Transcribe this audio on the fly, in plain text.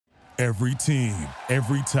Every team,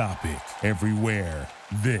 every topic, everywhere.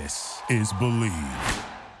 This is Believe.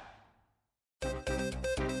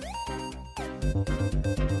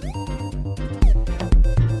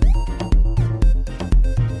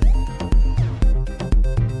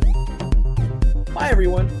 Hi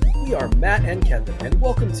everyone, we are Matt and Kevin, and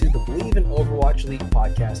welcome to the Believe in Overwatch League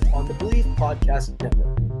podcast on the Believe Podcast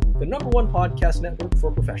Network, the #1 podcast network for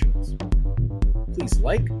professionals. Please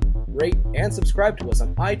like, rate, and subscribe to us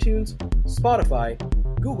on iTunes, Spotify,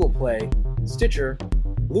 Google Play, Stitcher,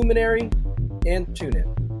 Luminary, and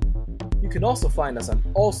TuneIn. You can also find us on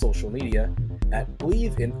all social media at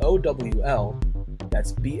Believe in OWL,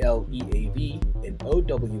 that's BLEAV in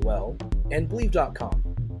OWL, and Believe.com.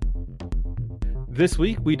 This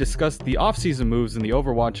week, we discuss the off-season moves in the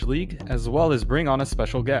Overwatch League, as well as bring on a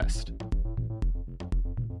special guest.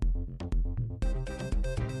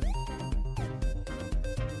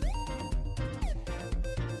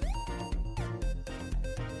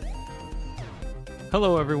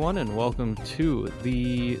 Hello, everyone, and welcome to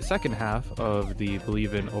the second half of the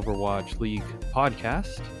Believe in Overwatch League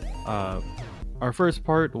podcast. Our first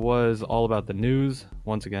part was all about the news.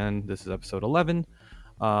 Once again, this is episode 11.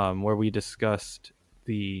 Where we discussed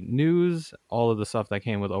the news, all of the stuff that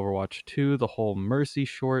came with Overwatch 2, the whole Mercy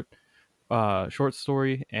short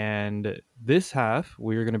story, and this half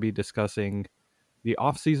we're going to be discussing the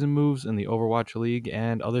off-season moves in the Overwatch League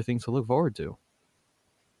and other things to look forward to.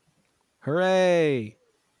 Hooray!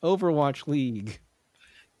 Overwatch League.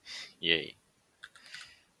 Yay.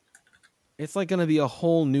 It's like going to be a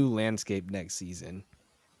whole new landscape next season.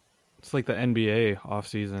 It's like the NBA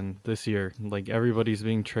offseason this year. Like, everybody's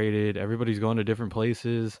being traded. Everybody's going to different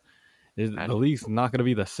places. The league's not going to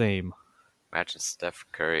be the same. Imagine Steph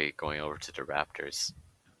Curry going over to the Raptors.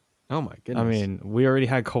 Oh, my goodness. I mean, we already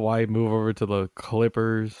had Kawhi move over to the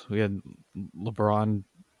Clippers. We had LeBron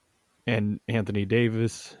and Anthony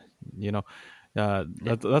Davis. You know,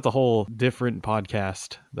 that's a whole different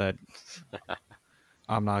podcast that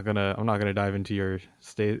I'm not gonna dive into your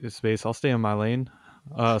space. I'll stay in my lane.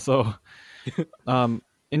 In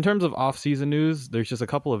terms of off-season news, there's just a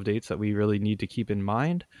couple of dates that we really need to keep in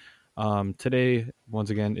mind. Today,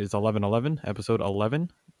 once again, is 11/11. Episode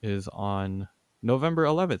 11 is on November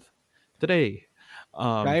 11th. Today.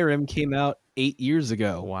 Skyrim came out 8 years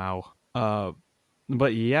ago. Wow.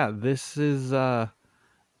 But yeah, this is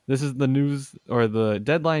the news, or the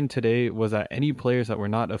deadline today was that any players that were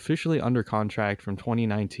not officially under contract from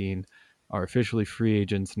 2019 are officially free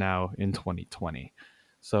agents now in 2020.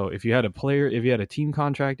 So if you had a team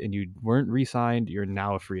contract and you weren't re-signed, you're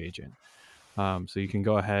now a free agent. So you can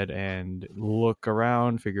go ahead and look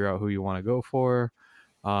around, figure out who you want to go for,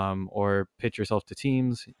 or pitch yourself to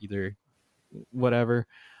teams, either whatever.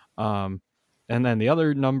 And then the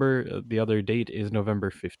other date is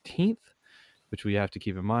November 15th, which we have to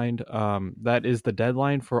keep in mind. That is the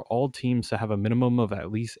deadline for all teams to have a minimum of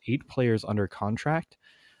at least 8 players under contract.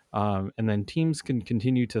 And then teams can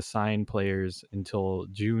continue to sign players until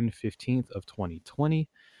June 15th of 2020,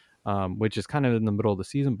 which is kind of in the middle of the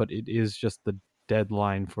season, but it is just the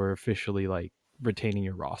deadline for officially like retaining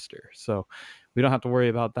your roster. So we don't have to worry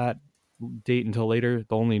about that date until later.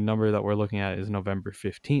 The only number that we're looking at is November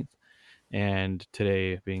 15th, and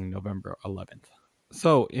today being November 11th.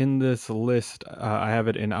 So in this list, I have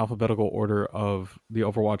it in alphabetical order of the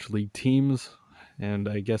Overwatch League teams, and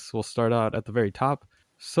I guess we'll start out at the very top.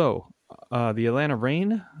 So, the Atlanta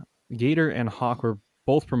Reign, Gator, and Hawk were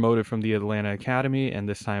both promoted from the Atlanta Academy, and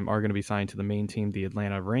this time are going to be signed to the main team, the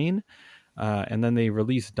Atlanta Reign. And then they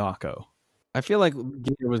released Dako. I feel like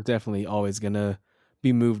Gator was definitely always going to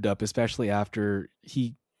be moved up, especially after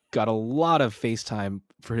he got a lot of face time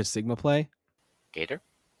for his Sigma play. Gator?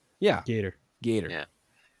 Yeah. Gator.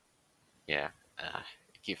 Yeah. I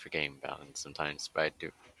keep forgetting about him sometimes, but I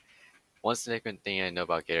do. One significant thing I know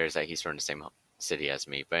about Gator is that he's from the same city as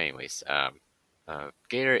me. But anyways,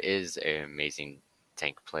 Gator is an amazing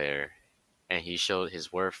tank player, and he showed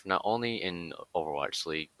his worth not only in Overwatch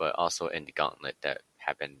League, but also in the Gauntlet that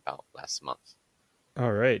happened about last month.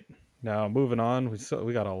 All right. Now, moving on, we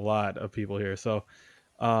got a lot of people here. So,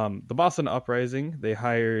 the Boston Uprising, they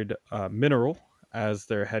hired Mineral as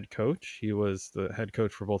their head coach. He was the head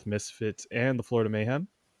coach for both Misfits and the Florida Mayhem.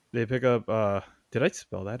 They pick up, did I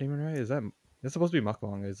spell that even right? It's supposed to be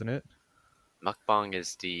Mukbang, isn't it? Mukbang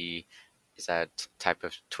is that type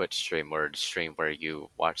of Twitch stream or stream where you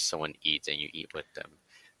watch someone eat and you eat with them.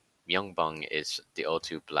 Myungbong is the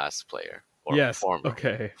O2 Blast player. Or yes. Former.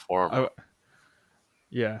 Okay. Former.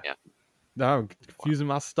 Yeah. Yeah. Now I'm confusing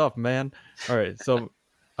my stuff, man. All right. So,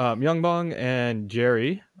 Myungbong and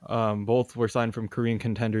Jerry, both were signed from Korean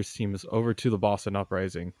Contenders teams over to the Boston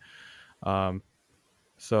Uprising.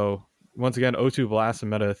 So once again, O2 Blast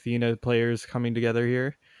and Meta Athena players coming together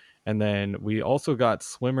here. And then we also got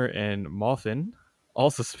Swimmer and Moffin,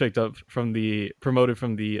 also promoted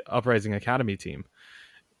from the Uprising Academy team,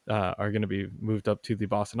 are going to be moved up to the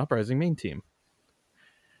Boston Uprising main team.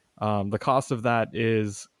 The cost of that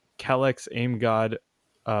is Kellex, Aim God,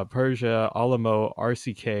 Persia, Alamo,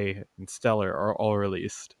 RCK, and Stellar are all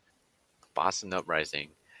released. Boston Uprising,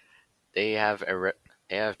 they have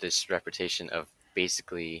they have this reputation of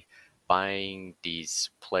basically buying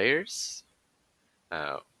these players.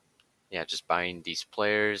 Just buying these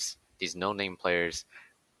players, these no-name players,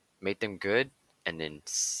 make them good, and then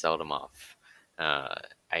sell them off.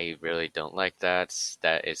 I really don't like that.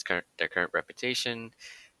 That is their current reputation.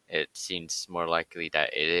 It seems more likely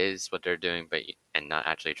that it is what they're doing, and not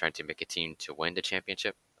actually trying to make a team to win the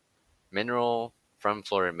championship. Mineral from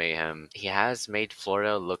Florida Mayhem, he has made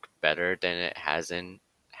Florida look better than it has in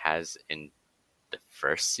the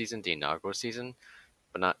first season, the inaugural season,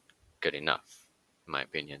 but not good enough, in my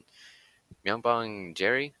opinion. Myungbong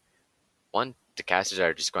Jerry, the casters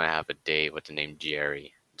are just going to have a day with the name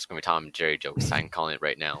Jerry. It's going to be Tom and Jerry jokes. I'm calling it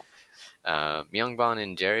right now. Myungbong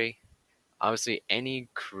and Jerry, obviously any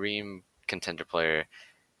Korean contender player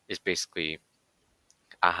is basically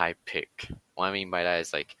a high pick. What I mean by that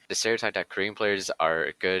is like the stereotype that Korean players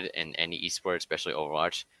are good in any esport, especially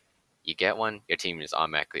Overwatch. You get one, your team is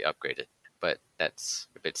automatically upgraded. But that's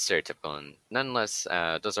a bit stereotypical. And nonetheless,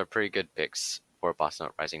 those are pretty good picks for Boston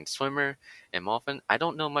Uprising. Swimmer and Moffin. I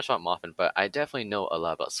don't know much about Moffin, but I definitely know a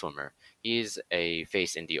lot about Swimmer. He's a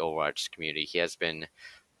face in the Overwatch community. He has been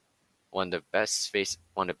one of the best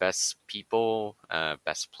people,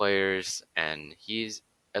 best players, and he's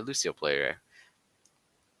a Lucio player.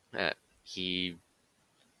 He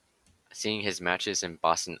seeing his matches in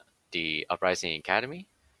Boston, the Uprising Academy,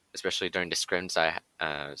 especially during the scrims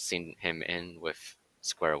I seen him in with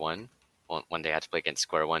Square One when they had to play against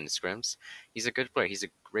Square One in scrims. He's a good player. He's a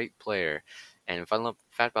great player. And fun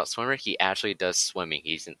fact about Swimmer, he actually does swimming.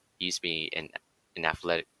 He used to be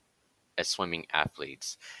a swimming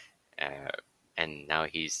athlete, and now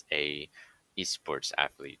he's a esports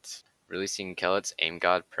athlete. Releasing Kellex, Aim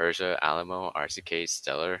God, Persia, Alamo, RCK,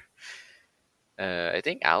 Stellar. I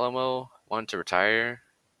think Alamo wanted to retire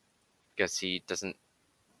because he doesn't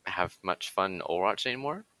have much fun in Overwatch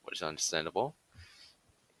anymore, which is understandable.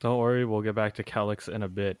 Don't worry, we'll get back to Kellex in a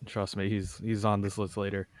bit. Trust me, he's on this list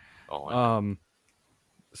later. Oh,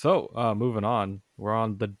 So moving on, we're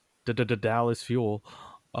on the Dallas Fuel.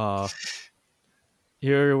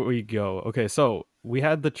 Here we go. Okay, so we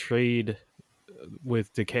had the trade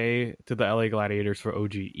with Decay to the LA Gladiators for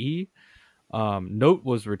OGE. Note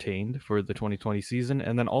was retained for the 2020 season,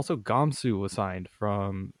 and then also Gamsu was signed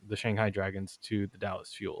from the Shanghai Dragons to the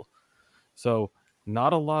Dallas Fuel. So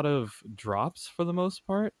not a lot of drops for the most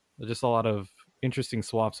part, just a lot of interesting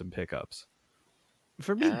swaps and pickups.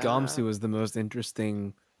 For me, Gamsu was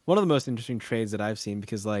one of the most interesting trades that I've seen,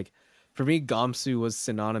 because like for me, Gamsu was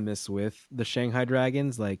synonymous with the Shanghai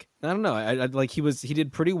Dragons. Like, I don't know, I like he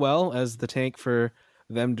did pretty well as the tank for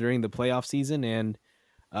them during the playoff season, and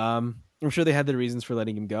I'm sure they had their reasons for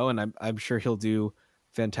letting him go, and I'm sure he'll do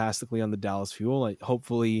fantastically on the Dallas Fuel. Like,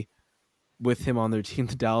 hopefully, with him on their team,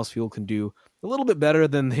 the Dallas Fuel can do a little bit better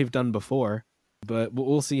than they've done before. But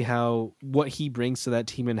we'll see what he brings to that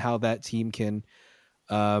team, and how that team can,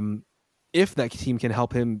 if that team can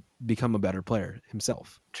help him become a better player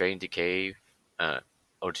himself. Trading Decay,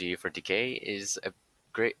 OG for Decay is a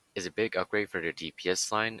big upgrade for their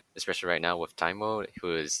DPS line, especially right now with Taimo,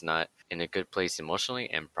 who is not in a good place emotionally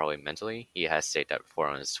and probably mentally. He has stated that before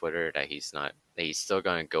on his Twitter that he's still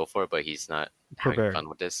going to go for it, but he's not having fun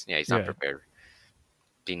with this. Yeah, he's not prepared.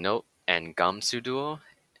 The Note and Gamsu duo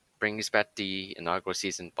brings back the inaugural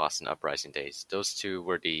season Boston Uprising days. Those two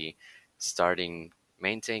were the starting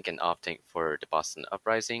main tank and off tank for the Boston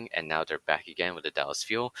Uprising, and now they're back again with the Dallas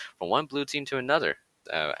Fuel from one blue team to another.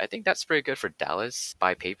 I think that's pretty good for Dallas.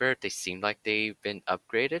 By paper, they seem like they've been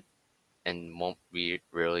upgraded and won't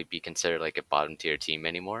really be considered like a bottom tier team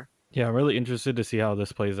anymore. Yeah, I'm really interested to see how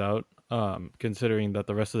this plays out, considering that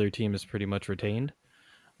the rest of their team is pretty much retained.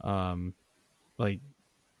 Like,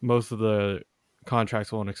 most of the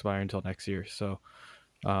contracts won't expire until next year. So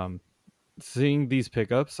seeing these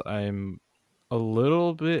pickups, I'm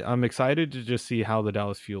excited to just see how the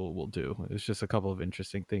Dallas Fuel will do. It's just a couple of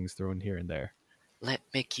interesting things thrown here and there. Let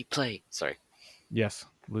Mickey play. Sorry. Yes,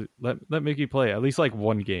 let Mickey play at least like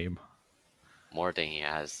one game. More than he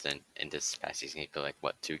has in this past season. He played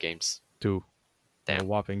like 2 games? 2. Damn. A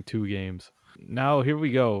whopping 2 games. Now here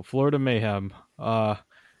we go. Florida Mayhem.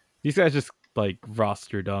 These guys just like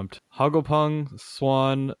roster dumped. Hagopung,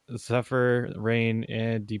 Swan, Zephyr, Rain,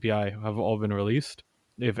 and DPI have all been released.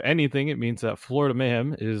 If anything, it means that Florida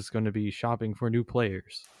Mayhem is going to be shopping for new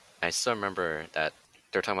players. I still remember that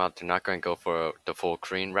they're talking about they're not going to go for the full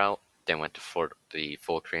Korean route. They went for the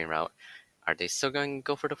full Korean route. Are they still going to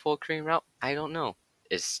go for the full Korean route? I don't know.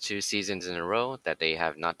 It's 2 seasons in a row that they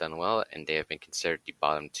have not done well, and they have been considered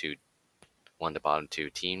one of the bottom 2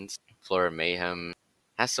 teams. Florida Mayhem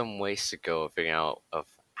has some ways to go figuring out of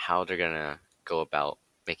how they're going to go about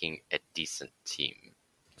making a decent team.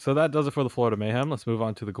 So that does it for the Florida Mayhem. Let's move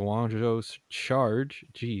on to the Guangzhou Charge.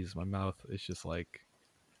 Jeez, my mouth is just like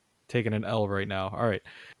taking an L right now. All right.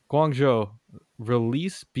 Guangzhou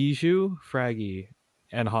release Bijou, Fraggy,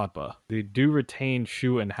 and Hotba. They do retain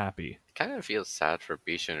Shu and Happy. Kind of feels sad for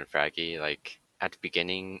Bishan and Fraggy. Like, at the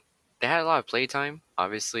beginning, they had a lot of playtime,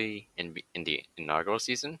 obviously, in the inaugural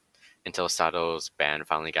season, until Sato's ban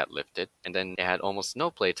finally got lifted. And then they had almost no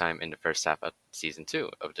playtime in the first half of season 2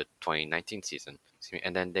 of the 2019 season.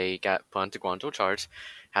 And then they got put into Guangzhou Charge,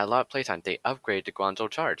 had a lot of playtime. They upgraded the Guangzhou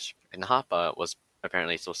Charge. And Hoppa was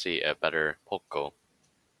apparently supposed to be a better Poco,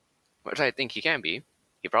 which I think he can be.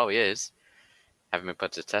 He probably is. Haven't been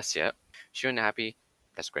put to the test yet. Shu and Happy,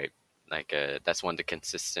 that's great. Like, that's one of the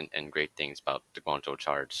consistent and great things about the Guangzhou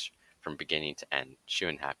Charge from beginning to end. Shu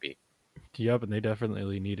and Happy. Yep, and they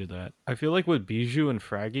definitely needed that. I feel like with Bijou and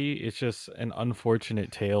Fraggy, it's just an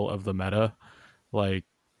unfortunate tale of the meta. Like,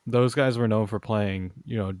 those guys were known for playing,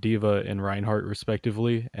 Diva and Reinhardt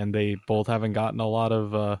respectively, and they both haven't gotten a lot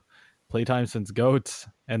of playtime since GOATS.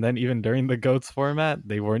 And then even during the GOATS format,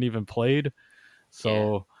 they weren't even played.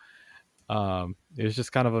 So it was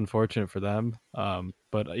just kind of unfortunate for them.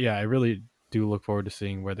 But yeah, I really do look forward to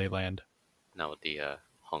seeing where they land. Now the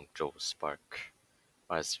Hangzhou Spark,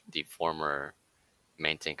 or as the former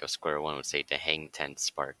main tank of Square One would say, the Hang 10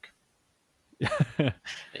 Spark. He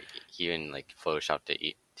even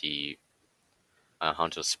photoshopped the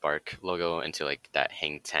Hangzhou Spark logo into that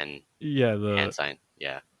Hang 10 hand sign.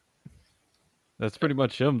 Yeah. That's pretty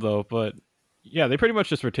much him though, but yeah, they pretty much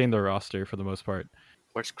just retained their roster for the most part.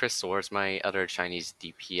 Where's Crystal? Where's my other Chinese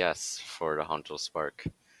DPS for the Hangzhou Spark?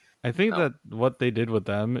 I think that what they did with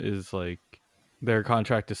them is their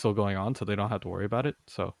contract is still going on, so they don't have to worry about it.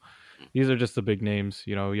 So these are just the big names.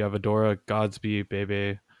 You have Adora, Godsby,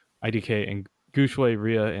 Bebe, IDK, and Gushui,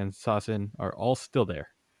 Rhea, and Sasin are all still there.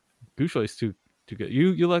 Gushui's too good.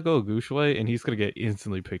 You let go of Gushui, and he's gonna get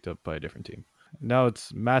instantly picked up by a different team. Now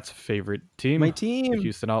it's Matt's favorite team. My team, the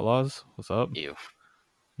Houston Outlaws. What's up? You.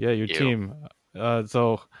 Yeah, your team.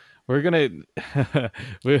 So we're gonna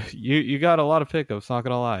you got a lot of pickups, not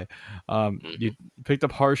gonna lie. You picked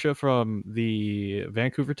up Harsha from the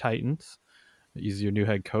Vancouver Titans. He's your new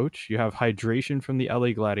head coach. You have Hydration from the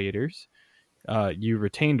LA Gladiators. You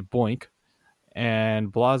retained Boink, and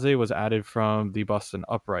Blase was added from the Boston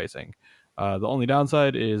Uprising. The only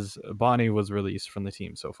downside is Bonnie was released from the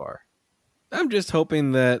team so far. I'm just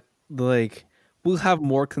hoping that we'll have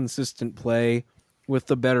more consistent play with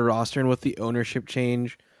the better roster and with the ownership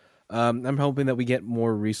change. I'm hoping that we get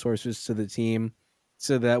more resources to the team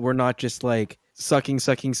so that we're not just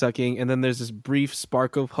sucking, and then there's this brief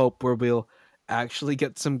spark of hope where we'll actually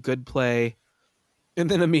get some good play and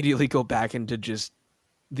then immediately go back into just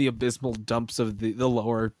the abysmal dumps of the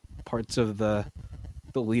lower parts of the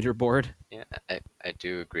leaderboard. Yeah, I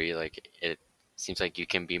do agree. It seems like you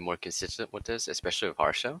can be more consistent with this, especially with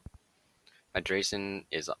Harsha. Hydration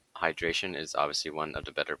is obviously one of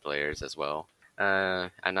the better players as well.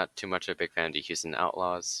 I'm not too much of a big fan of the Houston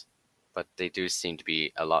Outlaws, but they do seem to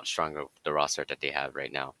be a lot stronger with the roster that they have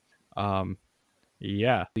right now.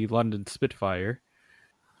 Yeah, the London Spitfire.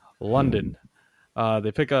 London.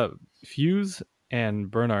 They pick up Fuse and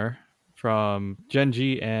Bernard from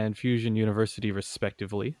Genji and Fusion University,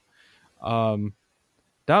 respectively.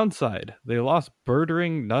 Downside, they lost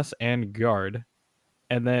Birdring, Nuss, and Guard,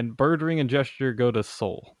 and then Birdring and Gesture go to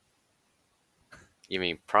Seoul. You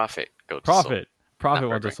mean Profit go to Seoul? Profit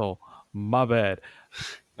went to Seoul. My bad.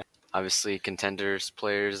 Obviously, contender team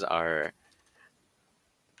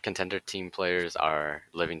players are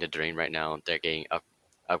living the dream right now. They're getting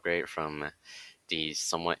upgrade from the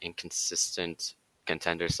somewhat inconsistent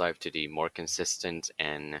Contenders life to the more consistent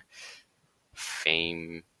and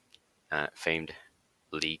famed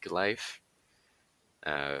League life.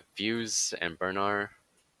 Fuse and Bernard,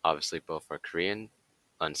 obviously both are Korean.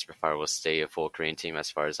 Spitfire will stay a full Korean team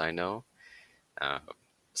as far as I know.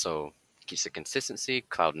 So keeps the consistency.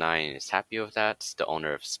 Cloud9 is happy with that, the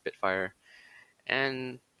owner of Spitfire.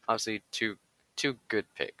 And obviously two good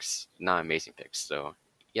picks, not amazing picks. So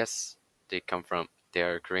yes, they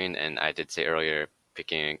are Korean, and I did say earlier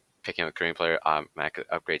picking picking up a Korean player automatically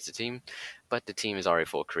upgrades the team, but the team is already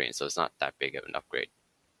full Korean, so it's not that big of an upgrade.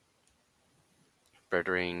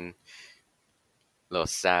 Birdring, a little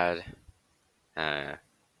sad.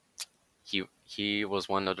 He was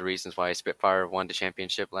one of the reasons why Spitfire won the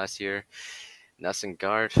championship last year. Nelson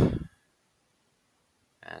Guard.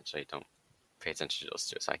 Actually, don't pay attention to those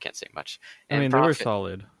two, so I can't say much. I And mean, they were Profit,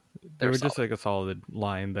 solid. They were just solid. like a solid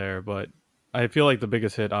line there, but I feel like the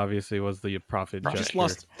biggest hit obviously was the Profit Profit. gesture. Just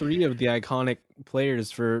lost 3 of the iconic players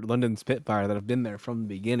for London Spitfire that have been there from the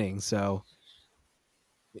beginning. So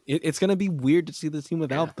it's going to be weird to see the team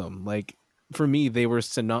without them. Like for me, they were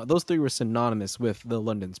those 3 were synonymous with the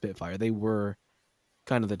London Spitfire. They were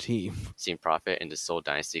kind of the team. Seeing Profit in the Seoul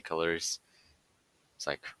Dynasty colors, it's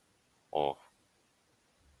like, oh,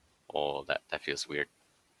 that feels weird.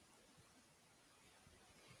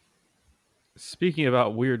 Speaking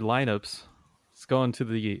about weird lineups, let's go into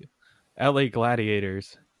the LA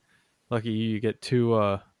Gladiators. Lucky you get two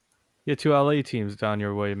LA teams down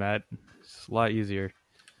your way, Matt. It's a lot easier.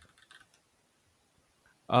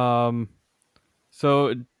 So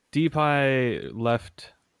Deepai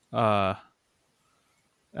left as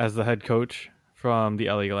the head coach from the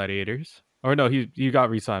LA Gladiators. Or no, he got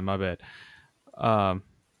re-signed, my bad.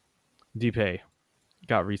 Deepai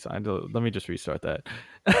got re-signed. Let me just restart that.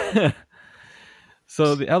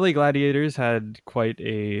 So the LA Gladiators had quite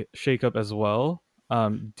a shakeup as well.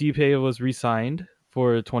 Deepai was re-signed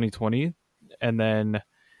for 2020, and then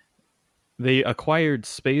they acquired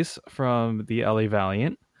space from the LA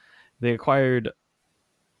Valiant. They acquired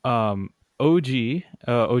OGE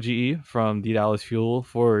from the Dallas Fuel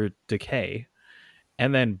for Decay,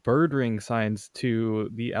 and then Birdring signs to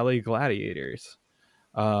the LA Gladiators.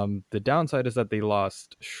 The downside is that they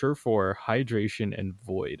lost Surefour, Hydration, and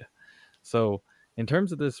Void. So in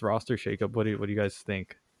terms of this roster shakeup, what do you guys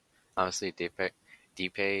think? Honestly,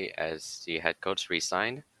 Deepai as the head coach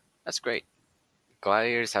re-signed. That's great.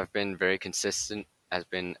 Gladiators have been very consistent. Has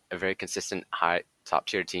been a very consistent high top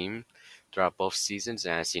tier team throughout both seasons,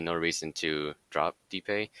 and I see no reason to drop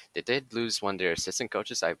Deepai. They did lose one of their assistant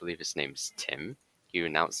coaches. I believe his name's Tim. He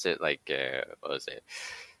announced it like what was it,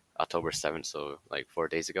 October 7th, so like 4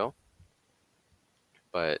 days ago.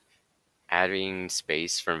 But adding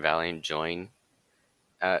space from Valiant join,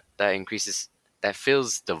 that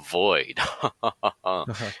fills the void of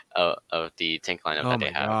the tank lineup that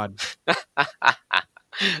they have. God.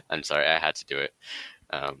 I'm sorry, I had to do it.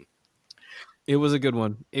 It was a good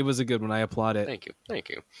one. I applaud it. Thank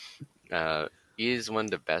you. He is one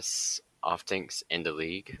of the best off tanks in the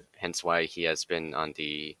league, hence why he has been on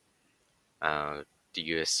the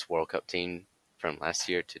US World Cup team from last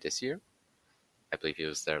year to this year. I believe he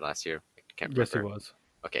was there last year. I can't remember. Yes, he was.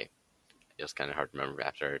 Okay. It was kind of hard to remember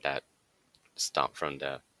after that stomp from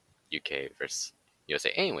the UK versus USA.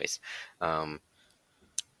 Anyways,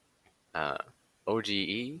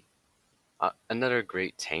 OGE, another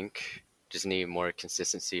great tank. Just need more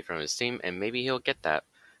consistency from his team, and maybe he'll get that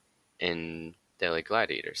in Daily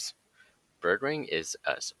Gladiators. Birdring is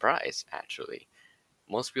a surprise, actually.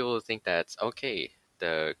 Most people think that, okay,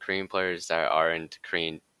 the Korean players that aren't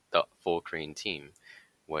Korean, the full Korean team,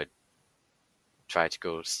 would try to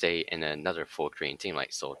go stay in another full Korean team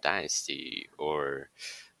like Seoul Dynasty, or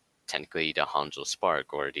technically the Hangzhou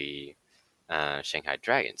Spark, or the Shanghai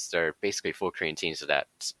Dragons. They're basically full Korean teams of that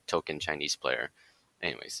token Chinese player.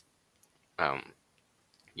 Anyways,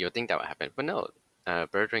 you would think that would happen, but no.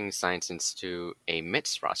 Birdring signs into a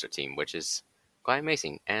mixed roster team, which is quite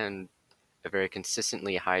amazing, and a very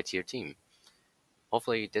consistently high tier team.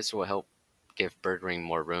 Hopefully this will help give Birdring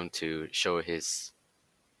more room to show his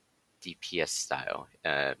DPS style.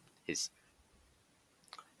 His,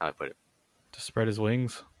 how do I put it? To spread his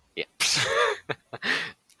wings. Yeah.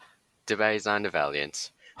 Debay's on the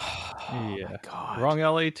Valiant. Yeah. God. Wrong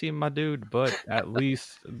LA team, my dude, but at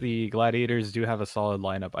least the Gladiators do have a solid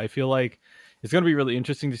lineup. I feel like it's going to be really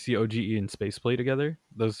interesting to see OGE and Space play together.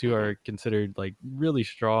 Those two are considered like really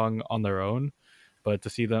strong on their own, but to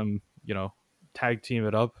see them, tag team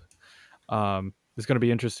it up, is going to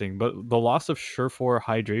be interesting. But the loss of Surefour,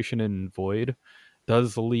 Hydration, and Void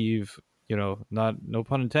does leave, no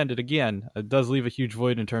pun intended again, it does leave a huge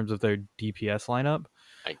void in terms of their DPS lineup.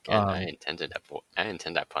 Again, I intended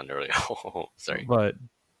that pun earlier. Sorry. But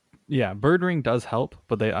yeah, Birdring does help,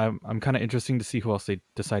 but I'm kind of interesting to see who else they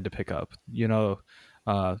decide to pick up.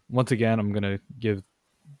 Once again, I'm gonna give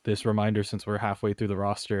this reminder since we're halfway through the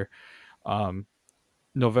roster.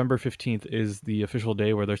 November 15th is the official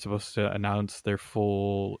day where they're supposed to announce their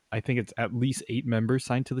full. I think it's at least 8 members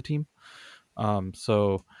signed to the team.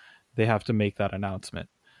 So they have to make that announcement.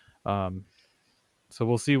 So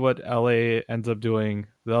we'll see what LA ends up doing.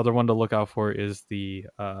 The other one to look out for is the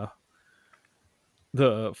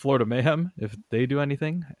Florida Mayhem, if they do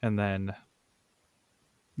anything, and then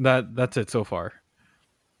that's it so far.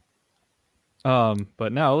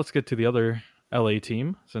 But now let's get to the other LA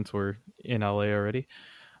team since we're in LA already.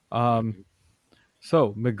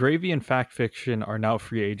 So McGravy and Fact Fiction are now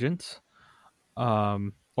free agents,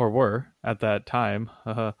 or were at that time.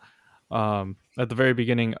 At the very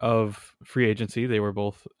beginning of free agency, they were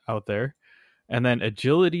both out there. And then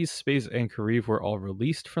Agility, Space, and Kariv were all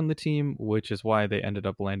released from the team, which is why they ended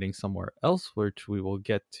up landing somewhere else, which we will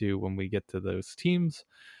get to when we get to those teams.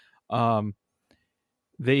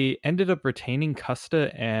 They ended up retaining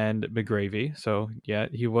Custa and McGravy. So, yeah,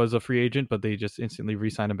 he was a free agent, but they just instantly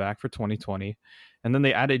re-signed him back for 2020. And then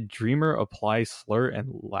they added Dreamer, Apply, Slur,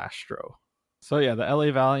 and Lastro. So, yeah, the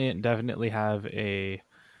LA Valiant definitely have a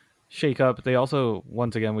shakeup. They also,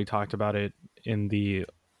 once again, we talked about it in the...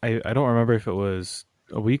 I don't remember if it was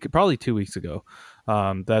a week, probably 2 weeks ago,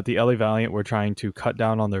 that the LA Valiant were trying to cut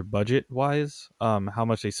down on their budget-wise, how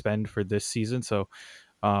much they spend for this season. So,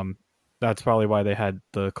 that's probably why they had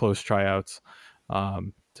the close tryouts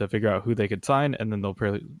to figure out who they could sign, and then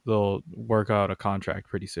they'll work out a contract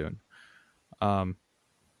pretty soon. NYXL,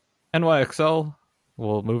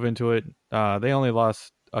 we'll move into it. They only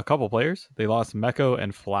lost a couple players. They lost Meko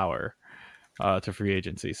and Flower to free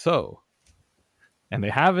agency. And they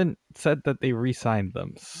haven't said that they re-signed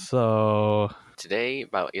them. So today,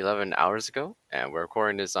 about 11 hours ago, and we're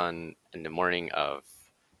recording this in the morning of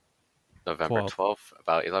November 12th,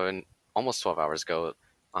 about almost 12 hours ago,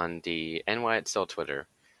 on the NYXL Twitter,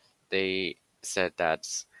 they said that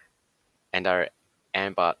and our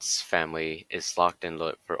Anbots family is locked and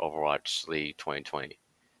loaded for Overwatch League 2020.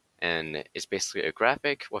 And it's basically a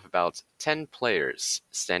graphic with about 10 players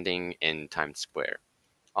standing in Times Square.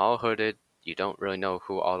 All hooded. You don't really know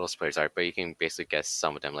who all those players are, but you can basically guess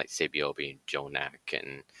some of them, like Sabiobi and Jonak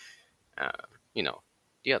and,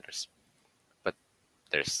 the others. But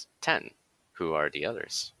there's 10. Who are the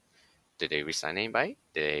others? Did they resign anybody?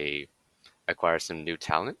 Did they acquire some new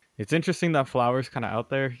talent? It's interesting that Flower's kind of out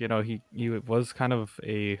there. You know, he was kind of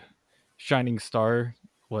a shining star,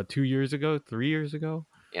 2 years ago, 3 years ago?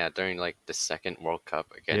 Yeah, during like the second World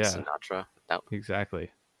Cup against Sinatra. Exactly.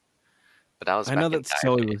 But that was I know that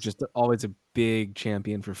Sully was just always a big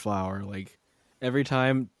champion for Flower. Like every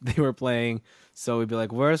time they were playing, so we'd be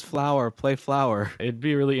like, "Where's Flower? Play Flower." It'd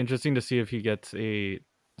be really interesting to see if he gets a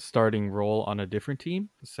starting role on a different team.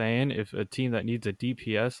 Saying if a team that needs a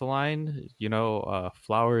DPS line,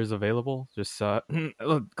 Flower is available. Just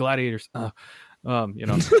Gladiators,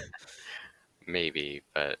 Maybe,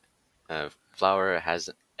 but Flower has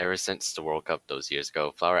ever since the World Cup those years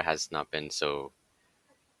ago. Flower has not been so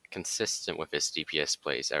consistent with his DPS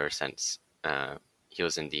plays ever since he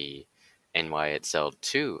was in the NYXL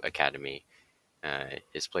 2 Academy.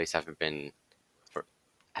 His plays haven't been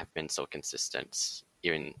so consistent,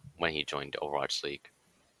 even when he joined the Overwatch League.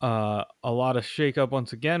 A lot of shakeup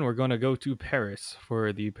once again. We're going to go to Paris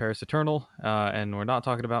for the Paris Eternal, and we're not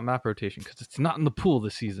talking about map rotation because it's not in the pool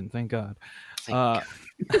this season. Thank God.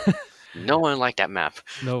 No one liked that map.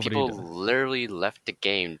 People does. literally left the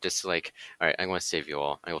game just like, all right, I'm going to save you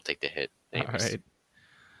all. I will take the hit. All right.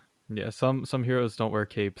 Yeah, some heroes don't wear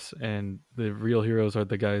capes, and the real heroes are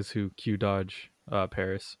the guys who Q dodge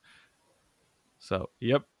Paris. So,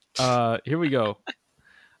 yep. Here we go.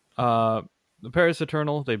 The Paris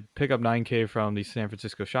Eternal, they pick up 9K from the San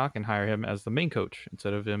Francisco Shock and hire him as the main coach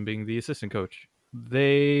instead of him being the assistant coach.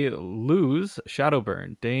 They lose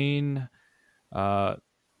Shadowburn, Dane,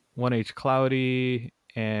 1H Cloudy,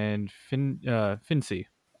 and Fincy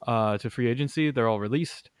to free agency. They're all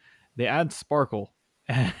released. They add Sparkle.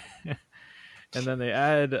 And then they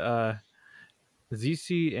add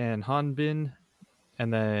ZC and Hanbin.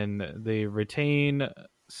 And then they retain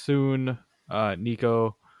Soon,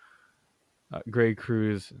 Nico, Greg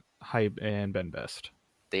Cruz, Hype, and Ben Best.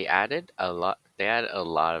 They added a lot. They added a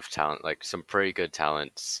lot of talent, like some pretty good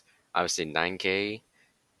talents. Obviously, 9K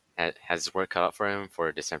has work cut out for him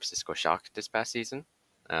for the San Francisco Shock this past season.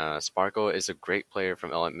 Sparkle is a great player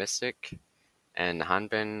from Element Mystic, and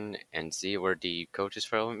Hanbin and Z were the coaches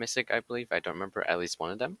for Element Mystic, I believe. I don't remember at least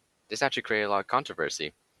one of them. This actually created a lot of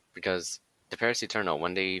controversy because the Paris Eternal,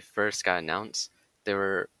 when they first got announced, they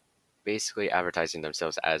were basically advertising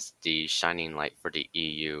themselves as the shining light for the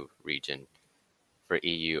EU region, for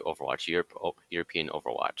EU Overwatch, European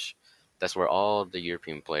Overwatch. That's where all the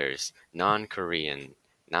European players, non-Korean,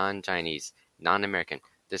 non-Chinese, non-American,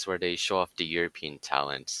 this is where they show off the European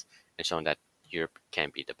talents and showing that Europe can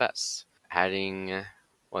be the best. Adding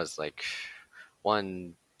was like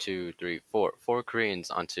 1 two, three, four Koreans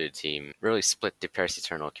onto the team really split the Paris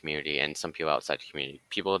Eternal community and some people outside the community.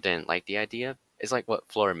 People didn't like the idea. It's like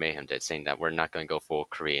what Flora Mayhem did, saying that we're not going to go full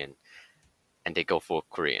Korean, and they go full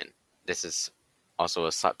Korean. This is also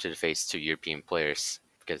a slap to the face to European players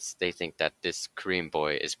because they think that this Korean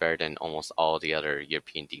boy is better than almost all the other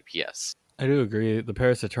European DPS. I do agree. The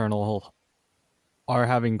Paris Eternal are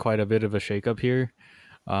having quite a bit of a shakeup here.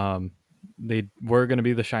 They were going to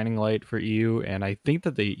be the shining light for EU, and I think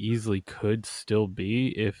that they easily could still be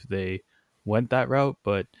if they went that route.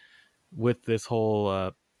 But with this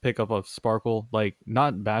whole pickup of Sparkle, like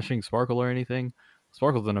not bashing Sparkle or anything,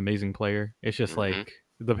 Sparkle's an amazing player. It's just like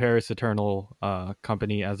the Paris Eternal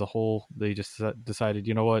company as a whole, they just decided,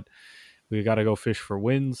 you know what, we got to go fish for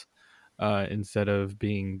wins instead of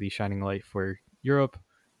being the shining light for Europe,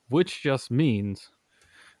 which just means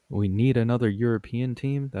we need another European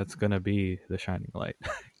team that's going to be the shining light.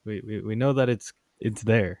 we know that it's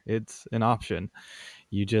there. It's an option.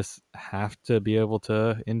 You just have to be able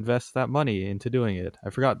to invest that money into doing it. I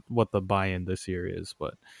forgot what the buy-in this year is,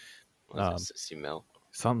 but Was it 60 mil?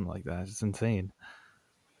 something like that. It's insane.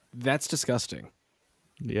 That's disgusting.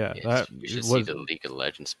 Yeah, Yes, we should see the League of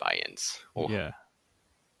Legends buy-ins. Oh.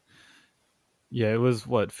 Yeah, it was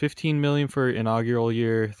what, 15 million for inaugural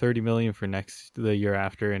year, 30 million for the year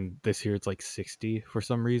after, and this year it's like 60 for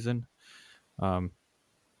some reason. I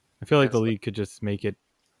feel like the league could just make it,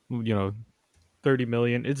 30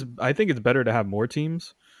 million. I think it's better to have more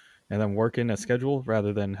teams and then work in a schedule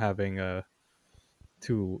rather than having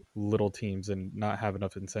two little teams and not have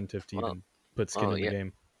enough incentive to even put skin in the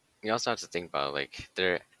game. You also have to think about, like,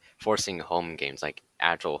 they're forcing home games, like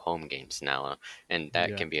actual home games now, and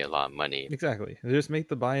that can be a lot of money. Exactly. Just make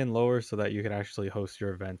the buy-in lower so that you can actually host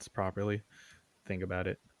your events properly. Think about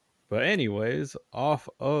it. But anyways, off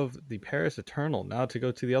of the Paris Eternal, now to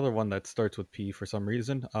go to the other one that starts with P for some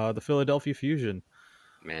reason, the Philadelphia Fusion.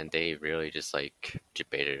 Man, they really just like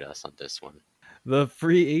debated us on this one. The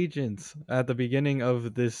free agents at the beginning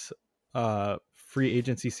of this free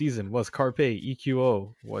agency season was Carpe,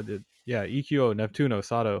 EQO, EQO, Neptuno,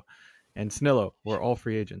 Sato, and Snillo were all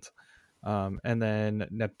free agents. And then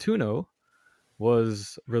Neptuno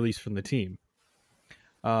was released from the team.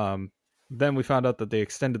 Then we found out that they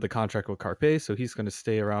extended the contract with Carpe, so he's going to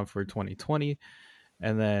stay around for 2020.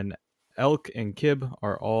 And then Elk and Kib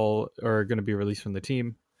are going to be released from the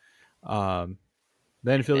team. Then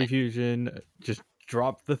Philly Fusion just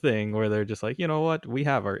dropped the thing where they're just like, you know what, we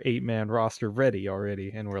have our 8-man roster ready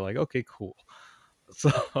already, and we're like, okay, cool.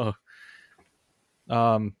 So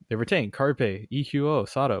they retained Carpe, EQO,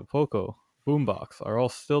 Sato, Poco, Boombox are all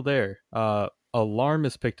still there. Alarm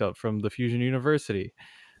is picked up from the Fusion University.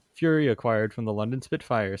 Fury acquired from the London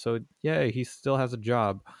Spitfire, so yeah, he still has a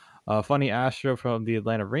job. Funny Astro from the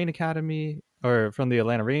Atlanta Rain Academy, or from the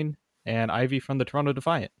Atlanta Rain, and Ivy from the Toronto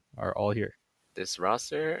Defiant are all here. This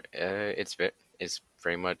roster, it's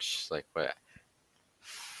very much like what,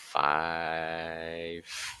 five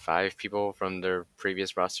people from their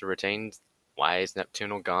previous roster retained. Why is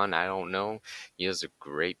Neptuno gone? I don't know. He is a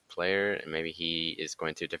great player, and maybe he is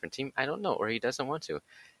going to a different team. I don't know, or he doesn't want to.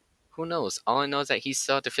 Who knows? All I know is that he's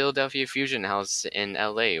still at the Philadelphia Fusion House in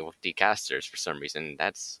LA with the casters for some reason.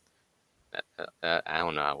 I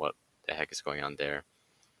don't know what the heck is going on there.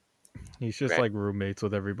 He's just like roommates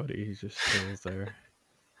with everybody. He just chills there.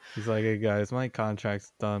 He's like, hey guys, my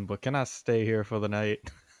contract's done, but can I stay here for the night?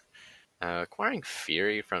 Acquiring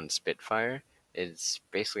Fury from Spitfire is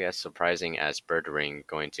basically as surprising as Birdering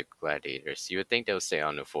going to Gladiators. You would think they would stay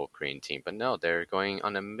on the full Korean team, but no, they're going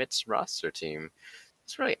on a mixed roster team.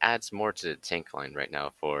 This really adds more to the tank line right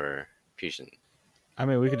now for Fusion. I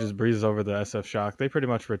mean, we could just breeze over the SF Shock. They pretty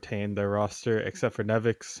much retained their roster except for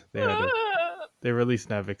Nevix. They released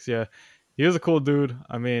Nevix. Yeah, he was a cool dude.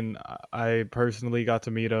 I mean, I personally got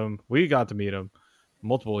to meet him. We got to meet him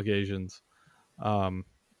multiple occasions.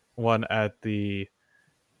 One at the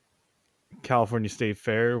California State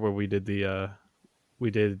Fair where we did the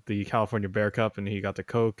California Bear Cup, and he got to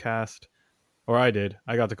co-cast. Or I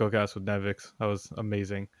got to co-cast with Nevix. That was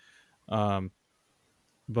amazing. But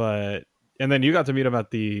and then you got to meet him at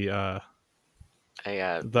the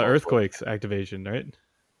Earthquakes activation, right?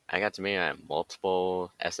 I got to meet him at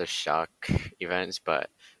multiple SF Shock events, but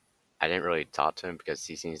I didn't really talk to him because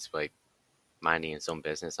he seems like minding his own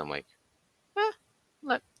business. I'm like,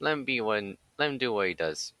 let him do what he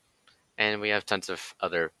does. And we have tons of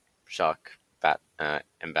other Shock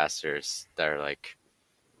ambassadors that are like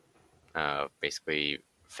basically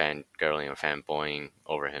fangirling and fanboying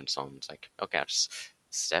over him. So I'm just like, okay, I'll just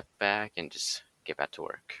step back and just get back to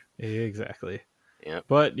work. Exactly. Yeah.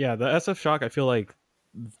 But yeah, the SF Shock, I feel like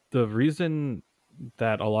the reason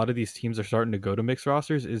that a lot of these teams are starting to go to mixed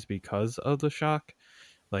rosters is because of the shock.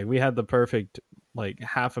 Like we had the perfect like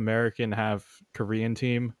half American, half Korean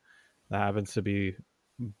team that happens to be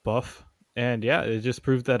buff. And yeah, it just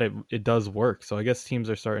proved that it does work. So I guess teams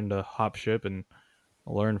are starting to hop ship and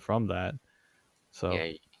learn from that. So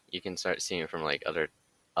Yeah, you can start seeing it from like other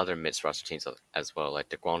mid roster teams as well, like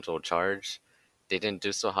the Guangzhou Charge. They didn't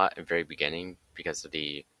do so hot in the very beginning because of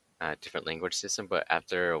the different language system, but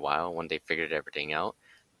after a while, when they figured everything out,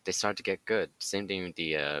 they started to get good. Same thing with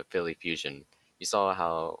the Philly Fusion. You saw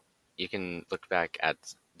how you can look back at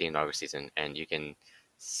the inaugural season and you can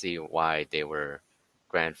see why they were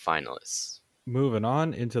grand finalists. moving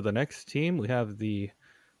on into the next team, we have the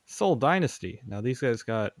Seoul Dynasty. Now these guys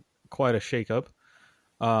got quite a shakeup.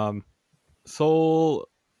 Seoul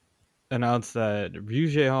announced that Ryu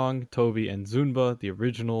Jae-hong, Toby, and Zunba, the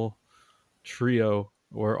original trio,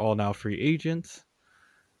 were all now free agents.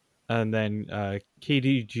 And then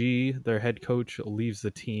KDG, their head coach, leaves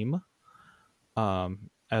the team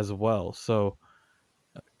as well. So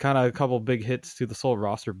kind of a couple big hits to the Seoul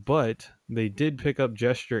roster, but they did pick up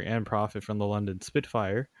Gesture and Profit from the London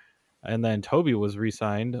Spitfire. And then Toby was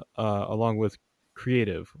re-signed along with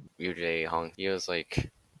Creative. Ryu Jae-hong, he was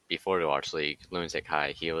like, before the Watch League, Lunatic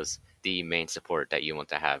High, he was the main support that you want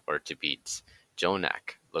to have or to beat.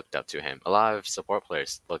 Jonak looked up to him. A lot of support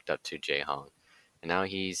players looked up to Jae-hong. And now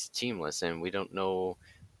he's teamless and we don't know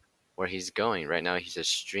where he's going. Right now he's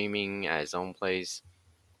just streaming at his own place.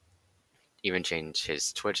 Even changed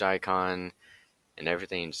his Twitch icon and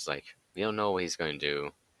everything. Just like, we don't know what he's going to do.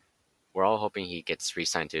 We're all hoping he gets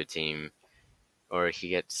re-signed to a team or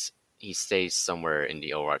he stays somewhere in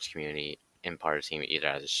the Overwatch community in part of the team, either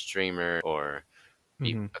as a streamer or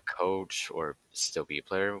be a coach or still be a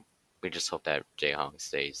player. We just hope that Jae-hong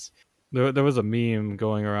stays. There was a meme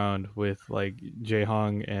going around with like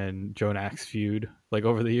Jae-hong and Jonak's feud like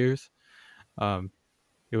over the years.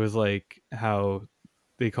 It was like how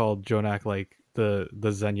they called Jonak like the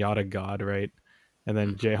Zenyatta god, right? And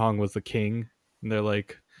then Jae-hong was the king, and they're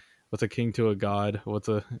like, "What's a king to a god?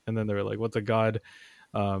 And then they were like, "What's a god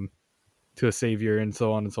to a savior?" And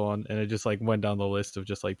so on and so on. And it just like went down the list of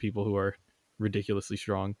just like people who are ridiculously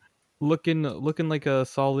strong, looking like a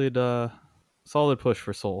solid push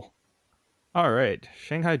for Seoul. All right,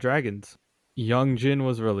 Shanghai Dragons. Young Jin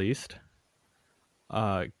was released.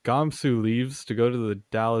 Gamsu leaves to go to the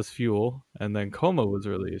Dallas Fuel, and then Koma was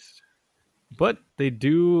released. But they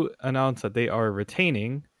do announce that they are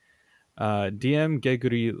retaining DM,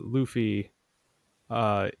 Geguri, Luffy,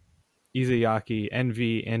 Izayaki,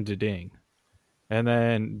 Envy, and Deding. And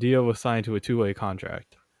then Dio was signed to a 2-way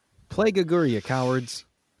contract. Play Geguri, you cowards.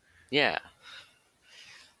 Yeah.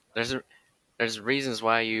 There's reasons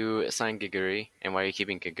why you assigned Geguri and why you're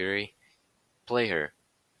keeping Geguri. Play her.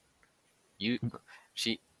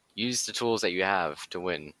 She use the tools that you have to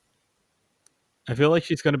win. I feel like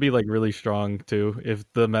she's going to be like really strong too if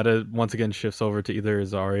the meta once again shifts over to either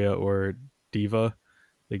Zarya or Diva.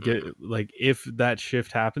 They get like if that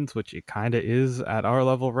shift happens, which it kind of is at our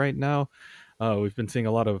level right now. We've been seeing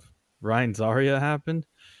a lot of Ryan Zarya happen.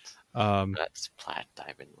 That's plat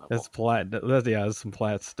diamond level. That's plat. That's some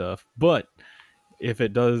plat stuff. But if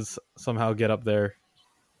it does somehow get up there,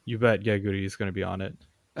 you bet Geguri is going to be on it.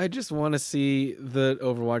 I just want to see the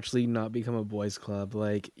Overwatch League not become a boys' club.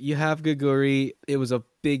 Like, you have Geguri. It was a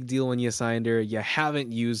big deal when you signed her. You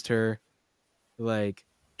haven't used her. Like,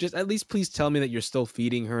 just at least please tell me that you're still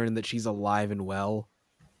feeding her and that she's alive and well.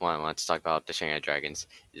 One I want to talk about the Shanghai Dragons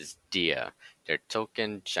is Dia, their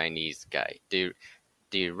token Chinese guy.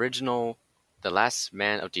 The original, the last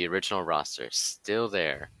man of the original roster, still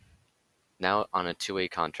there. Now on a 2-way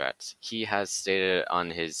contract. He has stated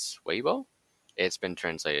on his Weibo, it's been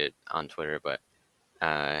translated on Twitter, but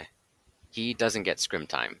he doesn't get scrim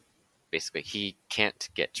time. Basically, he can't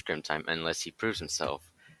get scrim time unless he proves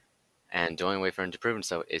himself. And the only way for him to prove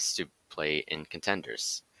himself is to play in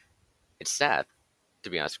contenders. It's sad, to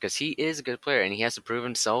be honest, because he is a good player and he has to prove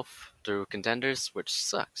himself through contenders, which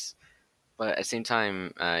sucks. But at the same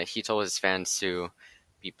time, he told his fans to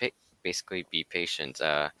basically be patient.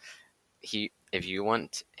 If you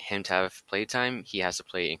want him to have playtime, he has to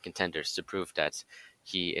play in contenders to prove that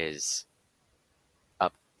he is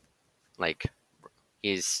up, like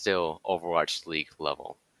he's still Overwatch League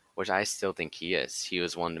level, which I still think he is. He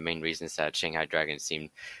was one of the main reasons that Shanghai Dragons seemed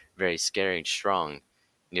very scary and strong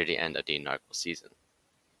near the end of the inaugural season.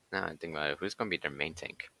 Now I think about it, who's going to be their main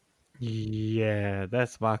tank? Yeah,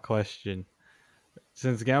 that's my question.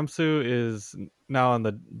 Since Gamsu is now on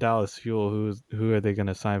the Dallas Fuel, who are they going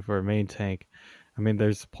to sign for a main tank? I mean,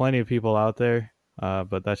 there's plenty of people out there,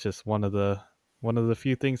 but that's just one of the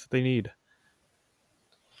few things that they need.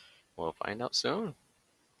 We'll find out soon.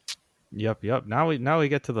 Yep. Now we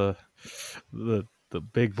get to the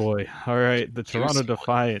big boy. All right, the Toronto Juicy one.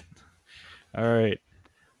 Defiant. All right,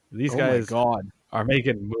 these Oh guys my god. are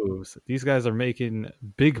making moves. These guys are making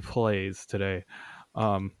big plays today.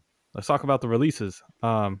 Let's talk about the releases.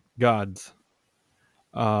 Gods.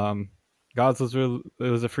 Gods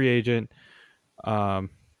was a free agent. I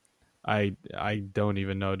don't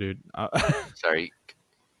even know, dude. Sorry.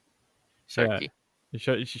 Sharky.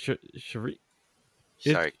 Sharik.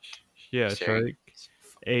 Sorry. Yeah, Sorry. Sharik.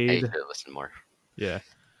 I Aid. should listen more. Yeah.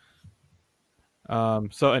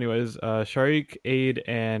 So anyways, Sharik, Aid,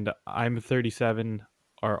 and I'm 37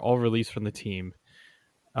 are all released from the team.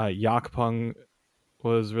 Yakpung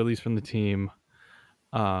was released from the team.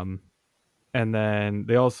 And then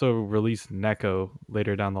they also released Neko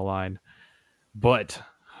later down the line. But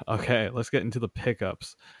okay, let's get into the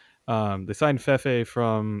pickups. They signed Fefe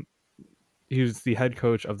from. He was the head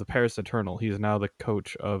coach of the Paris Eternal. He's now the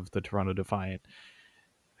coach of the Toronto Defiant.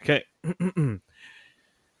 Okay.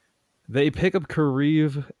 They pick up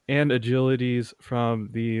Kariv and Agilities from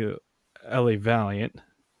the LA Valiant.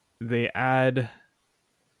 They add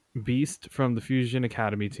Beast from the Fusion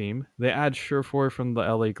Academy team. They add Surefour from the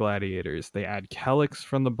LA Gladiators. They add Kelix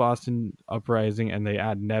from the Boston Uprising, and they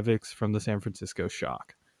add Nevix from the San Francisco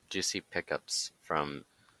Shock. Juicy pickups from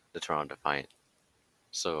the Toronto Defiant.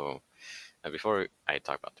 So, before I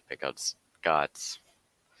talk about the pickups, got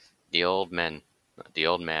the old man,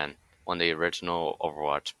 one of the original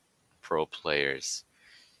Overwatch pro players,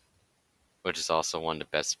 which is also one of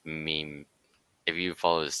the best meme. If you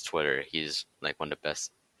follow his Twitter, he's like one of the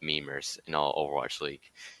best memers in all Overwatch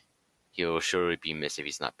League. He'll surely be missed if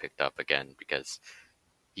he's not picked up again because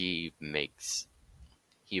he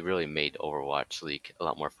really made Overwatch League a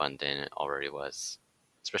lot more fun than it already was,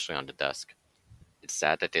 especially on the desk. It's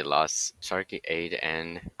sad that they lost Sharky, Aid,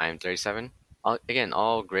 and I'm37. Again,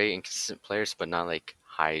 all great and consistent players, but not like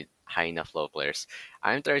high enough low players.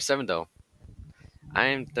 I'm37 though.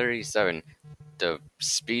 I'm37, the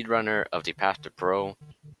speedrunner of the Path to Pro.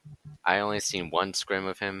 I only seen one scrim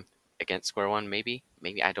of him against Square One, maybe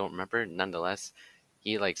I don't remember. Nonetheless,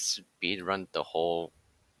 he like speedrun the whole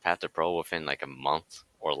Path to Pro within like a month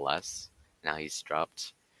or less. Now he's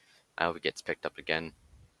dropped. I hope he gets picked up again.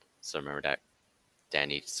 So remember that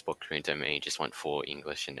Danny spoke Korean to him and he just went full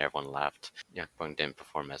English and everyone laughed. Yakpung didn't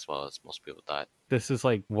perform as well as most people thought. This is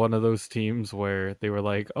like one of those teams where they were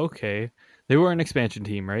like, okay, they were an expansion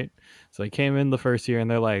team, right? So they came in the first year and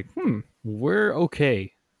they're like, we're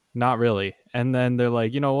okay. Not really. And then they're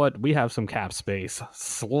like, you know what? We have some cap space.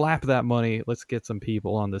 Slap that money. Let's get some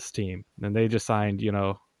people on this team. And they just signed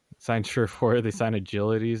Surefour. They signed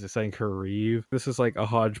Agilities. They signed Kariv. This is like a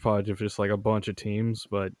hodgepodge of just like a bunch of teams,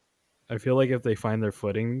 but I feel like if they find their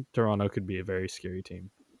footing, Toronto could be a very scary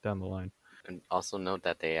team down the line. And also note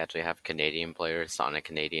that they actually have Canadian players on a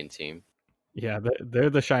Canadian team. Yeah, they're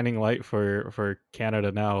the shining light for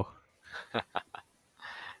Canada now.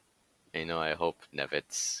 I hope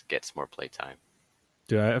Nevitz gets more playtime.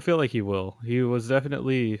 Dude, I feel like he will. He was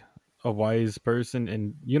definitely a wise person,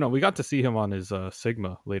 and we got to see him on his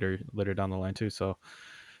Sigma later down the line too. So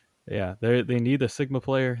yeah, they need a Sigma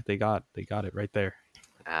player. They got it right there.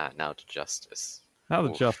 Now to Justice. Now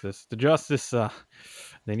the Justice.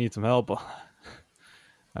 They need some help. All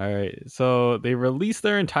right, so they released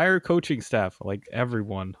their entire coaching staff. Like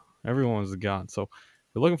everyone was gone. So if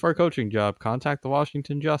you're looking for a coaching job, contact the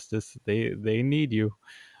Washington Justice. They need you.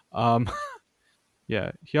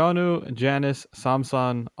 Yeah, Hyunu, Janice,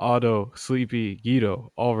 Samson, Otto, Sleepy,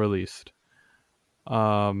 Guido, all released.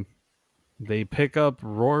 They pick up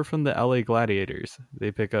Roar from the LA Gladiators.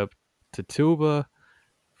 They pick up Tatuba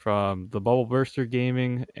from the Bubble Burster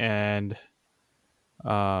Gaming and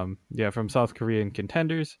from South Korean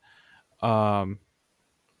Contenders.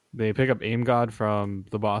 They pick up Aim God from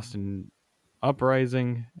the Boston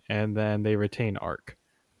Uprising, and then they retain Arc.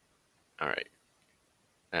 All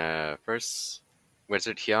right. First,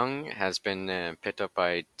 Wizard Hyung has been picked up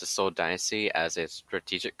by the Seoul Dynasty as a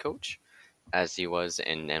strategic coach, as he was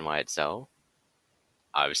in NYXL.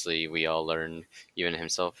 Obviously, we all learned, even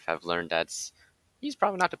himself have learned that he's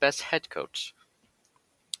probably not the best head coach.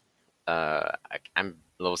 I'm a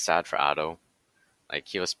little sad for Otto. Like,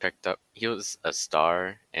 he was picked up, he was a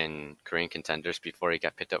star in Korean Contenders before he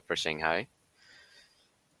got picked up for Shanghai.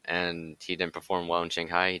 And he didn't perform well in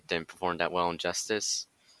Shanghai, he didn't perform that well in Justice.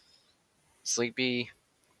 Sleepy,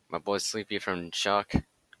 my boy Sleepy from Shock,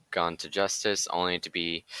 gone to Justice, only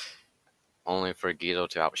for Guido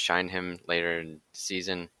to outshine him later in the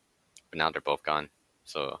season. But now they're both gone,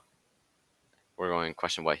 so we're going to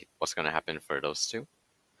question what's going to happen for those two.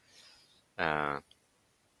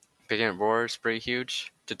 Picking Roar is pretty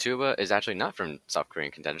huge. Tatuba is actually not from South Korean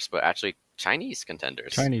contenders, but actually Chinese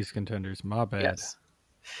contenders. Chinese contenders, my bad. Yes.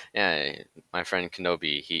 Yeah, my friend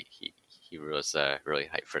Kenobi, he was really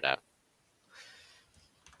hyped for that.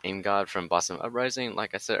 Aim God from Boston Uprising,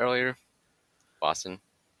 like I said earlier, Boston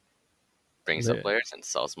brings up Yeah. players and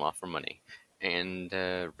sells them off for money. And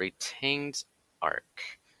Retained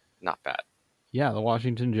Arc, not bad. Yeah, the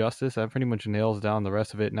Washington Justice, that pretty much nails down the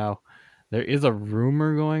rest of it. Now, there is a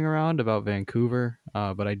rumor going around about Vancouver,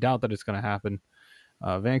 but I doubt that it's going to happen.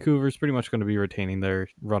 Vancouver's pretty much going to be retaining their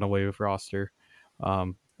runaway roster.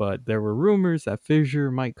 But there were rumors that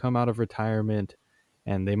Fissure might come out of retirement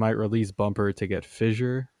and they might release Bumper to get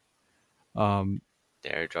Fissure.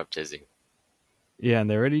 There, dropped Tizzy. Yeah, and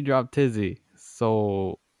they already dropped Tizzy.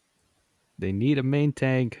 So they need a main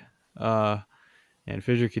tank. And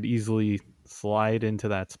Fissure could easily slide into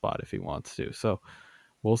that spot if he wants to. So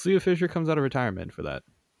we'll see if Fissure comes out of retirement for that.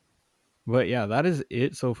 But yeah, that is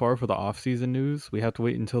it so far for the offseason news. We have to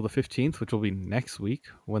wait until the 15th, which will be next week,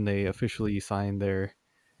 when they officially sign their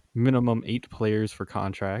minimum 8 players for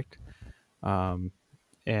contract.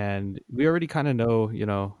 And we already kind of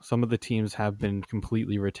know, some of the teams have been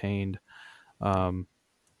completely retained.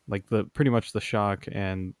 Like pretty much the Shock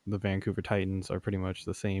and the Vancouver Titans are pretty much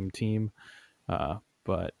the same team.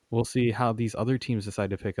 But we'll see how these other teams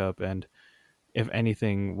decide to pick up and, if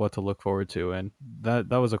anything, what to look forward to. And that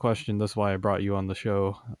was a question. That's why I brought you on the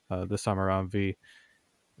show this time around, V.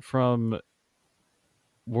 From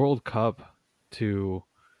World Cup to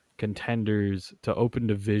contenders to open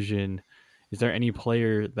division, is there any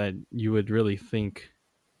player that you would really think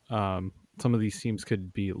some of these teams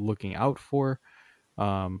could be looking out for?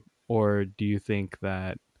 Or do you think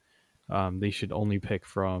that they should only pick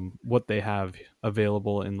from what they have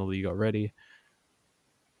available in the league already?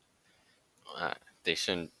 They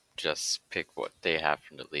shouldn't just pick what they have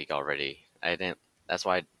from the league already. That's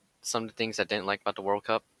why some of the things I didn't like about the World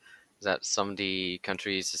Cup is that some of the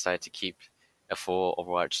countries decided to keep a full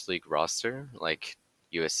Overwatch League roster, like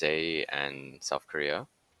USA and South Korea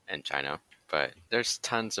and China. But there's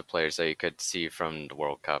tons of players that you could see from the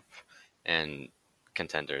World Cup and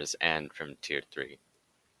contenders and from Tier 3.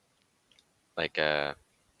 Like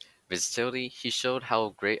Versatility, he showed how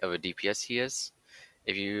great of a DPS he is.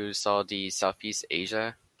 If you saw the Southeast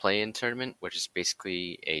Asia play-in tournament, which is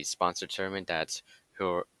basically a sponsored tournament that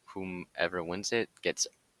whomever wins it gets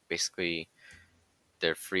basically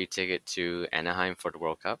their free ticket to Anaheim for the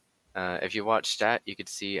World Cup. If you watched that, you could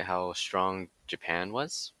see how strong Japan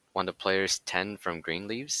was. One of the players, 10 from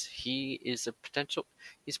Greenleaves, he's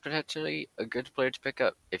potentially a good player to pick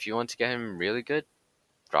up. If you want to get him really good,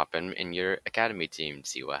 drop him in your academy team,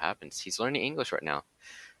 see what happens. He's learning English right now.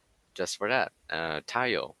 Just for that.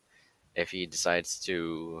 Tayo, if he decides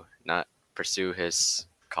to not pursue his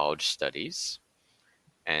college studies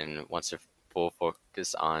and wants to full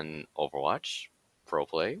focus on Overwatch, pro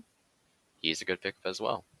play, he's a good pickup as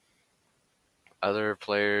well. Other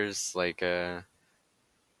players like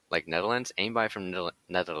Netherlands, anybody from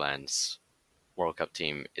Netherlands World Cup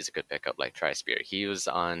team is a good pickup, like Trispear. He was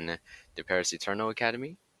on the Paris Eternal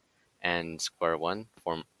Academy and Square One,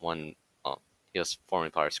 he was formerly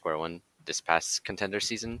part of Square One this past contender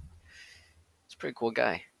season. He's a pretty cool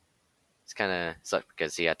guy. It's kind of sucked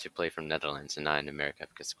because he had to play from Netherlands and not in America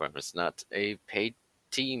because Square was not a paid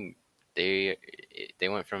team. They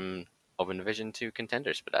went from Open Division to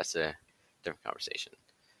contenders, but that's a different conversation.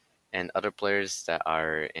 And other players that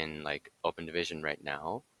are in like Open Division right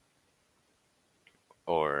now,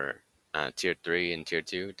 or Tier 3 and Tier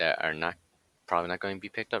 2 that are probably not going to be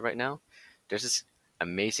picked up right now. There's this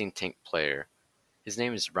amazing tank player. His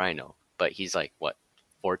name is Rhino, but he's like,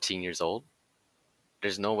 14 years old?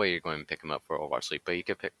 There's no way you're going to pick him up for Overwatch League, but you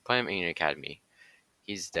could play him in your academy.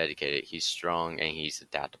 He's dedicated, he's strong, and he's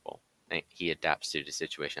adaptable. And he adapts to the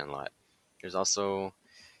situation a lot. There's also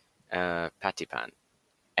Patipan.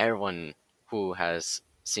 Everyone who has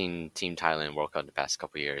seen Team Thailand World Cup in the past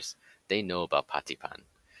couple of years, they know about Patipan.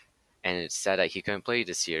 And it's sad that he couldn't play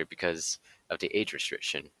this year because of the age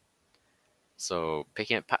restriction. So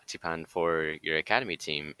picking up Patipan for your academy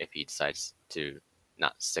team, if he decides to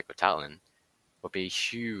not stick with Talon, would be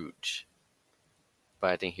huge.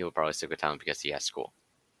 But I think he'll probably stick with Talon because he has school.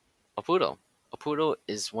 Opudo. Opudo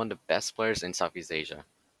is one of the best players in Southeast Asia.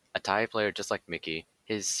 A Thai player just like Mickey.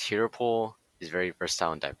 His hero pool is very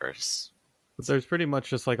versatile and diverse. But there's pretty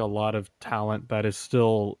much just like a lot of talent that is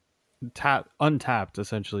still untapped,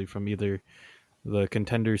 essentially, from either the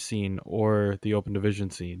contender scene or the Open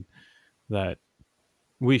Division scene, that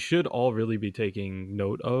we should all really be taking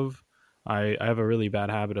note of. I have a really bad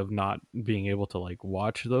habit of not being able to like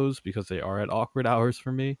watch those because they are at awkward hours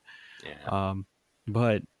for me. Yeah.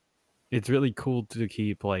 But it's really cool to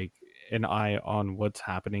keep like an eye on what's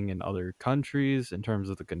happening in other countries in terms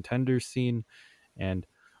of the contender scene, and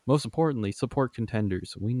most importantly, support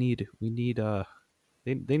contenders. They need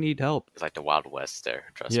help. It's like the Wild West there,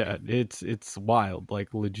 trust Yeah, me. it's wild,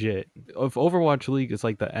 like legit. If Overwatch League is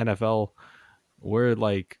like the NFL, we're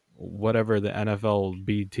like whatever the NFL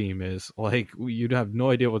B team is. Like you'd have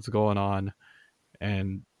no idea what's going on,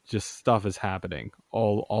 and just stuff is happening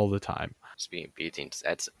all the time. Speaking of B teams,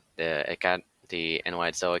 that's the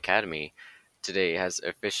NYXL Academy today has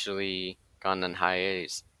officially gone on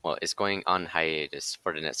hiatus. Well, it's going on hiatus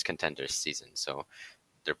for the next contenders season. So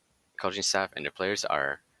their coaching staff and their players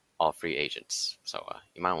are all free agents. So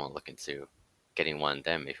you might want to look into getting one of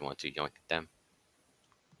them if you want to join them.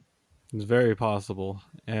 It's very possible.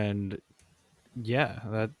 And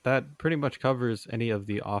yeah, that pretty much covers any of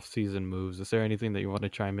the off-season moves. Is there anything that you want to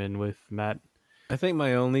chime in with, Matt? I think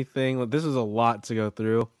my only thing, like, this is a lot to go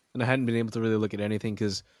through, and I hadn't been able to really look at anything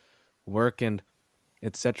because work and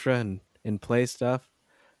etc. and in play stuff.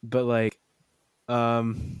 But like,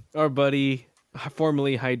 our buddy,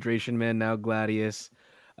 formerly Hydration Man, now Gladius,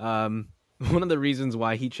 one of the reasons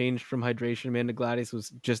why he changed from Hydration Man to Gladius was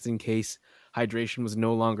just in case Hydration was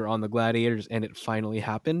no longer on the Gladiators, and it finally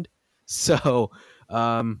happened. So,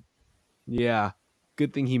 yeah,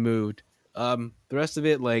 good thing he moved. The rest of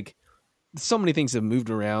it, like, so many things have moved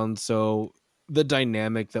around. So the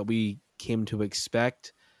dynamic that we came to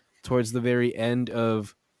expect towards the very end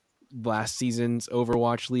of last season's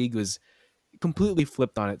Overwatch League was completely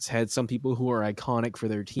flipped on its head. Some people who are iconic for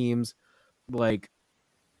their teams, like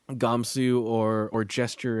Gamsu or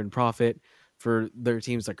Gesture and Prophet for their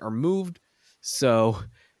teams, like, are moved. So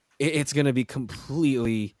it's going to be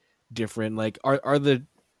completely different. Like, are the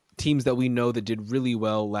teams that we know that did really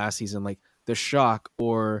well last season, like the Shock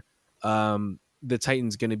or the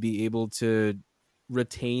Titans, going to be able to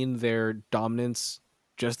retain their dominance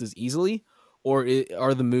just as easily, or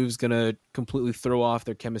are the moves going to completely throw off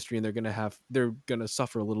their chemistry and they're going to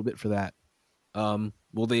suffer a little bit for that?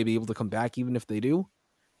 Will they be able to come back even if they do?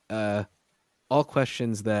 All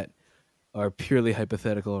questions that are purely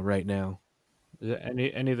hypothetical right now. Is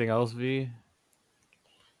there anything else, V?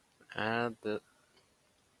 There's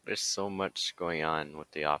so much going on with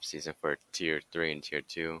the off season for Tier 3 and Tier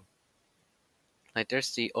 2. Like,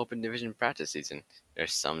 there's the open division practice season.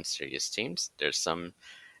 There's some serious teams. There's some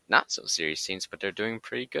not so serious teams, but they're doing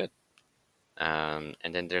pretty good. And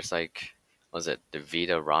then there's like, what was it, the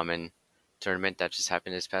Vita Ramen tournament that just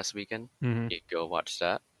happened this past weekend? Mm-hmm. You go watch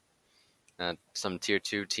that. Some Tier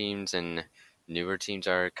 2 teams and newer teams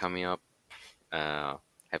are coming up. I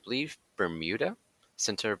believe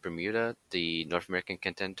Center of Bermuda, the North American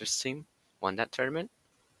Contenders team, won that tournament.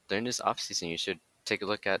 During this offseason, you should take a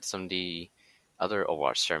look at some of the other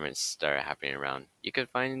Overwatch tournaments that are happening around. You could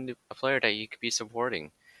find a player that you could be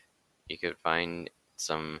supporting. You could find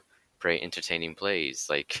some pretty entertaining plays,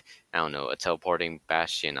 like, I don't know, a teleporting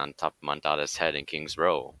Bastion on top of Mondada's head in King's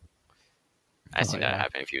Row. I've seen that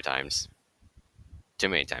happen a few times. Too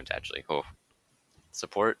many times, actually. Oh.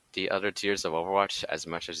 Support the other tiers of Overwatch as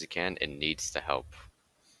much as you can. It needs the help.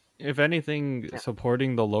 If anything,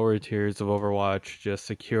 supporting the lower tiers of Overwatch just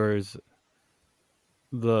secures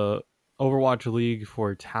the Overwatch League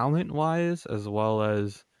for talent-wise, as well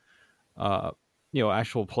as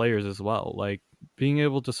actual players as well. Like, being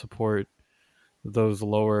able to support those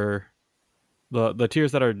lower, the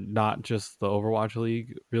tiers that are not just the Overwatch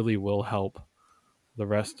League, really will help the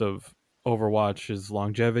rest of Overwatch's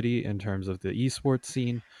longevity in terms of the esports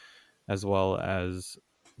scene, as well as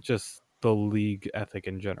just the league ethic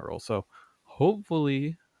in general. So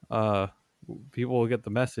hopefully people will get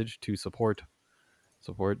the message to support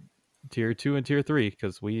Tier 2 and Tier 3,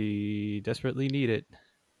 because we desperately need it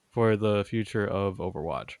for the future of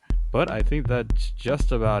Overwatch. But I think that's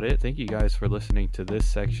just about it. Thank you guys for listening to this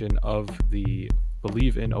section of the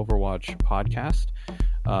Believe in Overwatch podcast.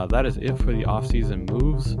 That is it for the off-season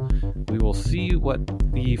moves. We will see what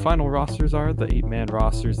the final rosters are, the 8-man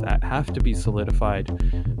rosters that have to be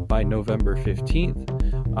solidified by November 15th,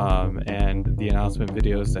 and the announcement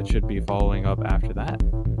videos that should be following up after that.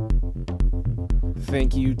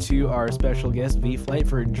 Thank you to our special guest, V-Flight,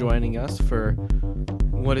 for joining us for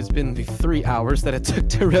what has been the 3 hours that it took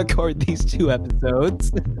to record these 2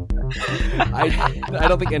 episodes. I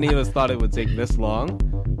don't think any of us thought it would take this long,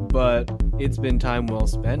 but it's been time well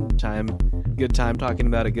spent. Good time talking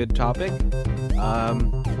about a good topic. Well,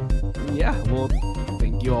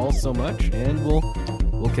 thank you all so much, and we'll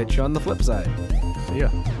catch you on the flip side. See ya.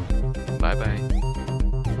 Bye-bye.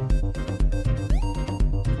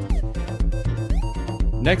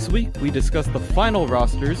 Next week, we discuss the final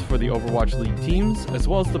rosters for the Overwatch League teams, as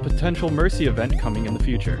well as the potential Mercy event coming in the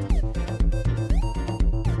future.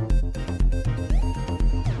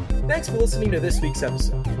 Thanks for listening to this week's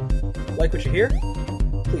episode. Like what you hear?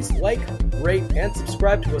 Please like, rate, and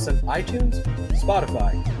subscribe to us on iTunes,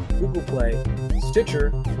 Spotify, Google Play,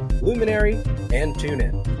 Stitcher, Luminary, and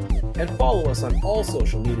TuneIn. And follow us on all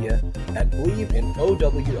social media at Believe in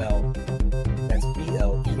OWL. That's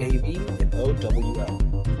BLEAV in OWL.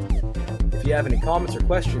 If you have any comments or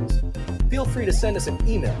questions, feel free to send us an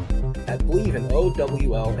email at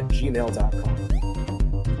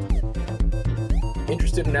believeinowl@gmail.com.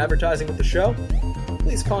 Interested in advertising with the show?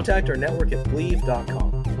 Please contact our network at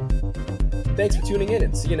believe.com. Thanks for tuning in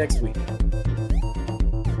and see you next week.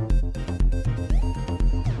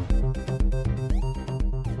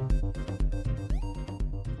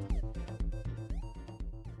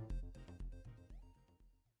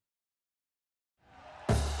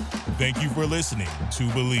 Thank you for listening to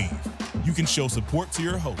Believe. You can show support to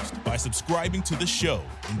your host by subscribing to the show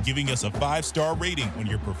and giving us a 5-star rating on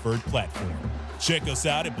your preferred platform. Check us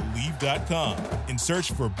out at Believe.com and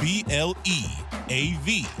search for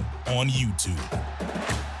BLEAV on YouTube.